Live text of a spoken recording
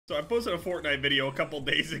So I posted a Fortnite video a couple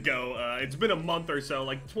days ago. It's been a month or so,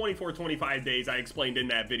 like 24, 25 days I explained in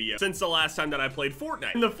that video since the last time that I played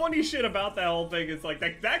Fortnite. And the funny shit about that whole thing is like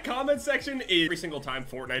that comment section is every single time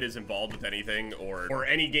Fortnite is involved with anything or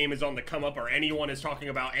any game is on the come up or anyone is talking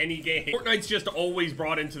about any game, Fortnite's just always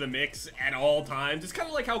brought into the mix at all times. It's kind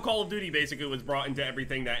of like how Call of Duty basically was brought into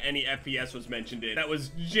everything that any FPS was mentioned in. That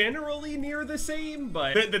was generally near the same,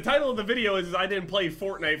 but the title of the video is I didn't play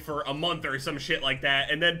Fortnite for a month or some shit like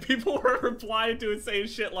that, and then people were replying to it saying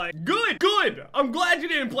shit like, good, I'm glad you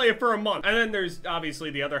didn't play it for a month. And then there's obviously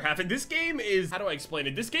the other half, and this game is, how do I explain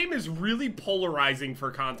it? This game is really polarizing for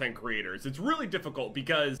content creators. It's really difficult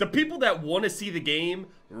because the people that want to see the game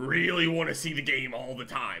really want to see the game all the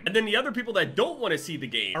time, and then the other people that don't want to see the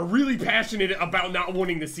game are really passionate about not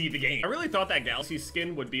wanting to see the game. I really thought that Galaxy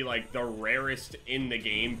skin would be like the rarest in the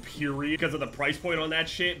game, period, because of the price point on that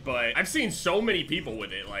shit, but I've seen so many people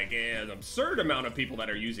with it, like an absurd amount of people that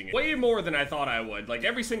are using it. Way more than I thought I would. Like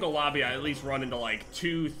every single lobby I at least run into like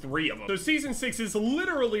 2, 3 of them. So season 6 is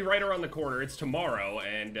literally right around the corner. It's tomorrow,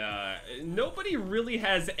 and nobody really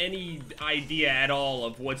has any idea at all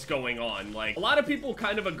of what's going on. Like a lot of people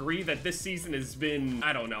kind of agree that this season has been,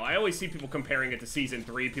 I don't know, I always see people comparing it to season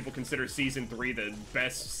 3. People consider season 3 the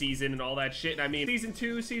best season and all that shit. I mean, season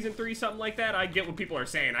 2, season 3, something like that. I get what people are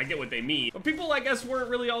saying. I get what they mean. But people, I guess, weren't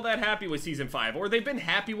really all that happy with season 5, or they've been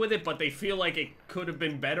happy with it, but they feel like it could have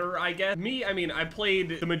been better, I guess. Me, I mean, I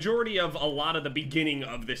played the majority of a lot of the beginning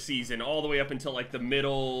of the season, all the way up until like the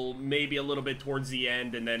middle, maybe a little bit towards the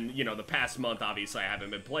end, and then, you know, the past month, obviously, I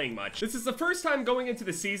haven't been playing much. This is the first time going into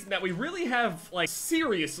the season that we really have, like,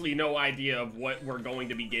 seriously no idea of what we're going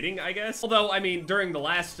to be getting, I guess. Although, I mean, during the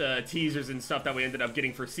last teasers and stuff that we ended up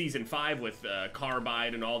getting for season 5 with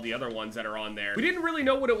Carbide and all the other ones that are on there, we didn't really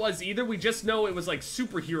know what it was either. We just know it was like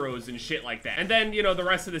superheroes and shit like that. And then, you know, the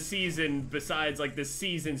rest of the season, besides like the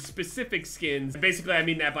season specific skins, basically I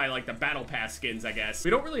mean that by like the battle pass skins, I guess.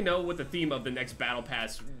 We don't really know what the theme of the next battle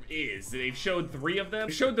pass is. They've showed 3 of them.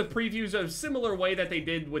 They showed the previews a similar way that they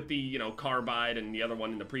did with the, you know, Carbide and the other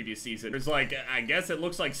one in the previous season. There's like, I guess it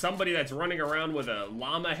looks like somebody that's running around with a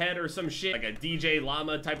llama head or some shit, like a DJ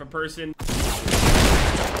llama type of person.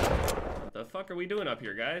 What the fuck are we doing up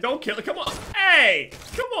here, guys? Don't kill it, come on. Hey,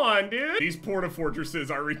 come on, dude. These porta fortresses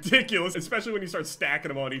are ridiculous, especially when you start stacking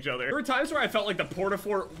them on each other. There were times where I felt like the porta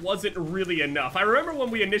fort wasn't really enough. I remember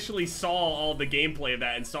when we initially saw all the gameplay of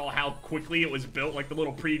that and saw how quickly it was built, like the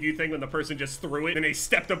little preview thing when the person just threw it and they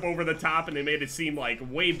stepped up over the top and they made it seem like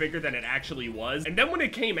way bigger than it actually was. And then when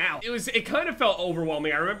it came out, it kind of felt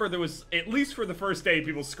overwhelming. I remember there was, at least for the first day,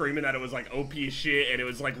 people screaming that it was like OP as shit, and it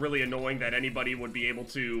was like really annoying that anybody would be able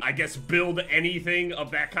to, I guess, build anything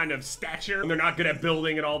of that kind of stature. And they're not good at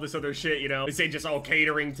building and all this other shit, you know? They say just, oh,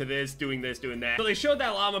 catering to this, doing that. So they showed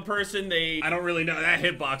that llama person. I don't really know. That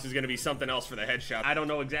hitbox is gonna be something else for the headshot. I don't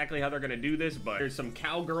know exactly how they're gonna do this, but there's some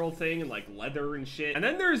cowgirl thing and like leather and shit. And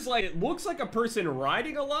then there's like, it looks like a person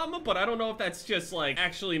riding a llama, but I don't know if that's just like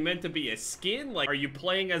actually meant to be a skin. Like, are you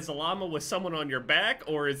playing as a llama with someone on your back?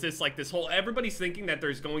 Or is this like this whole, everybody's thinking that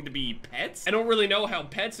there's going to be pets? I don't really know how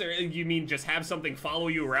pets are. You mean just have something follow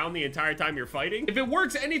you around the entire time you're fighting? If it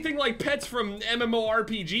works anything like pets from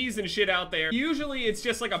MMORPGs and shit out there, usually it's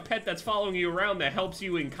just like a pet that's following you around that helps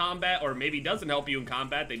you in combat, or maybe doesn't help you in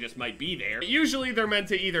combat, they just might be there. But usually they're meant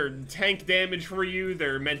to either tank damage for you,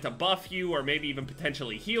 they're meant to buff you, or maybe even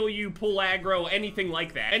potentially heal you, pull aggro, anything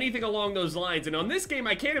like that. Anything along those lines. And on this game,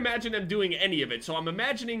 I can't imagine them doing any of it, so I'm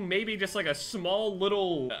imagining maybe just like a small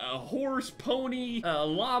little horse, pony,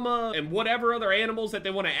 llama, and whatever other animals that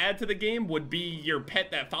they want to add to the game would be your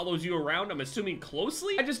pet that follows you around, I'm assuming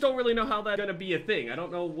closely. I just don't really know how that's gonna be a thing. I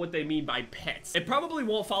don't know what they mean by pets. It probably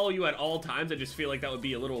won't follow you at all times. I just feel like that would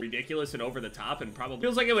be a little ridiculous and over the top, and probably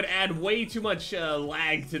feels like it would add way too much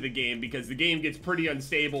lag to the game, because the game gets pretty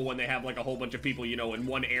unstable when they have like a whole bunch of people, you know, in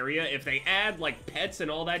one area. If they add like pets and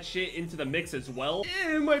all that shit into the mix as well,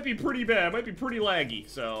 it might be pretty bad. It might be pretty laggy.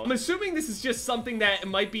 So I'm assuming this is just something that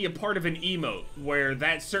might be a part of an emote, where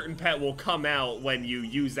that certain pet will come out when you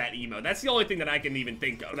use that emote. That's the only thing that I can even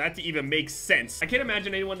think of that to even make sense. I can't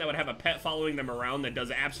imagine anyone that would have a pet following them around that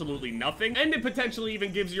does absolutely nothing, and it potentially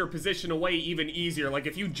even gives your position away even easier. Like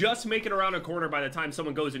if you just make it around a corner by the time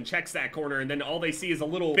someone goes and checks that corner, and then all they see is a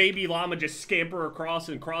little baby llama just scamper across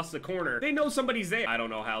and cross the corner, they know somebody's there. I don't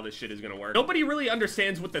know how this shit is gonna work. Nobody really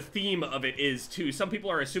understands what the theme of it is too. Some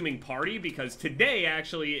people are assuming party, because today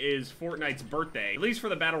actually is Fortnite's birthday, at least for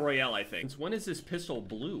the Battle Royale, I think. Since when is this pistol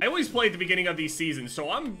blue? I always play at the beginning of these seasons, so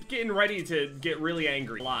I'm getting ready to get really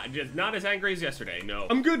angry a lot. Just not as angry as yesterday, no.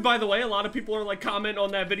 I'm good, by the way. A lot of people are like comment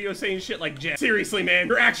on that video saying shit like, Jeff, seriously, man,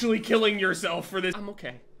 you're actually killing yourself for this. I'm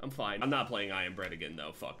okay. I'm fine. I'm not playing I Am Bread again,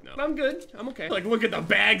 though. Fuck no. I'm good. I'm okay. Like, look at the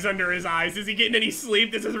bags under his eyes. Is he getting any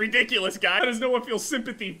sleep? This is ridiculous, guy. How does no one feel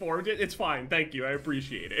sympathy for? It's fine. Thank you. I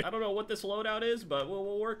appreciate it. I don't know what this loadout is, but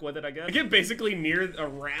we'll work with it, I guess. I get basically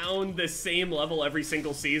around the same level every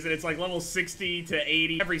single season. It's like level 60 to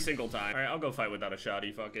 80 every single time. All right, I'll go fight without a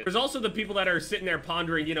shoddy. Fuck it. There's also the people that are sitting there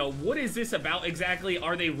pondering, you know, what is this about exactly?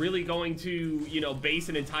 Are they really going to, you know, base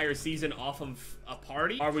an entire season off of a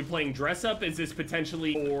party? Are we playing dress up? Is this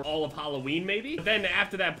potentially for all of Halloween, maybe? But then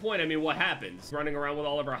after that point, I mean, what happens? Running around with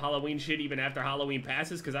all of our Halloween shit even after Halloween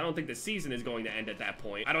passes? Because I don't think the season is going to end at that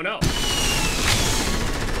point. I don't know.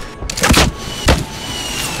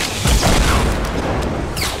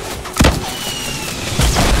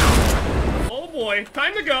 Oh boy,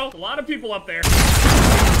 time to go. A lot of people up there.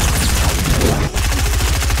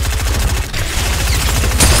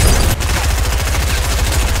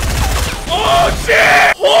 Oh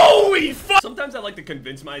shit! Holy fuck! Sometimes I like to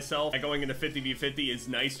convince myself that going into 50v50 is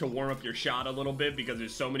nice to warm up your shot a little bit because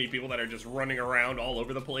there's so many people that are just running around all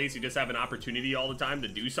over the place. You just have an opportunity all the time to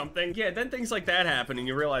do something. Yeah, then things like that happen and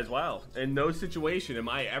you realize, wow, in no situation am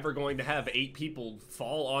I ever going to have 8 people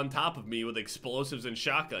fall on top of me with explosives and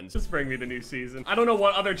shotguns. Just bring me the new season. I don't know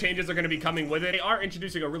what other changes are going to be coming with it. They are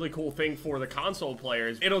introducing a really cool thing for the console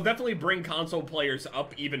players. It'll definitely bring console players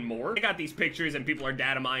up even more. I got these pictures and people are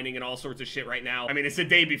data mining and all sorts of shit right now. I mean, it's the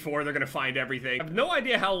day before. They're gonna find everything. I have no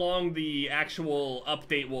idea how long the actual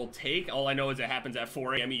update will take. All I know is it happens at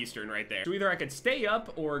 4 a.m. Eastern right there. So either I could stay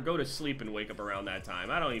up or go to sleep and wake up around that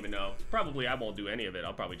time. I don't even know. Probably I won't do any of it.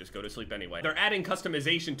 I'll probably just go to sleep anyway. They're adding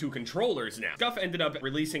customization to controllers now. Scuff ended up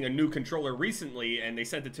releasing a new controller recently, and they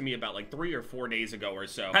sent it to me about like 3 or 4 days ago or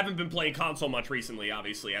so. Haven't been playing console much recently,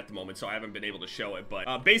 obviously, at the moment, so I haven't been able to show it.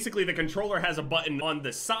 But basically, the controller has a button on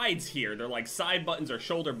the sides here. They're like side buttons or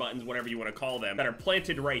shoulder buttons, whatever you want to call them, that are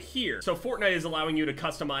planted right here. So Fortnite is allowing you to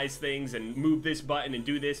customize things and move this button and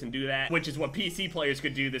do this and do that, which is what PC players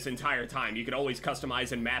could do this entire time. You could always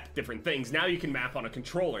customize and map different things. Now you can map on a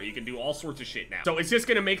controller. You can do all sorts of shit now. So it's just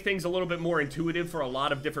gonna make things a little bit more intuitive for a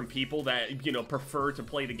lot of different people that, you know, prefer to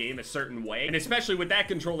play the game a certain way. And especially with that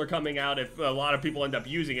controller coming out, if a lot of people end up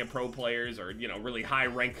using it, pro players or, you know, really high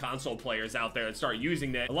ranked console players out there that start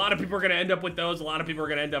using that, a lot of people are gonna end up with those. A lot of people are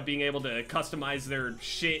gonna end up being able to customize their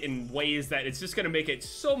shit in ways that it's just gonna make it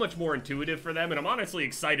so much more intuitive for them, and I'm honestly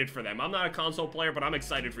excited for them. I'm not a console player, but I'm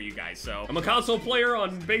excited for you guys. So I'm a console player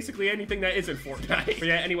on basically anything that isn't Fortnite. But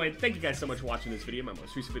yeah, anyway, thank you guys so much for watching this video. My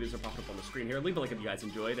most recent videos are popping up on the screen here. Leave a like if you guys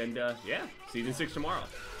enjoyed, and yeah, season 6 tomorrow.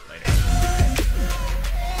 Later.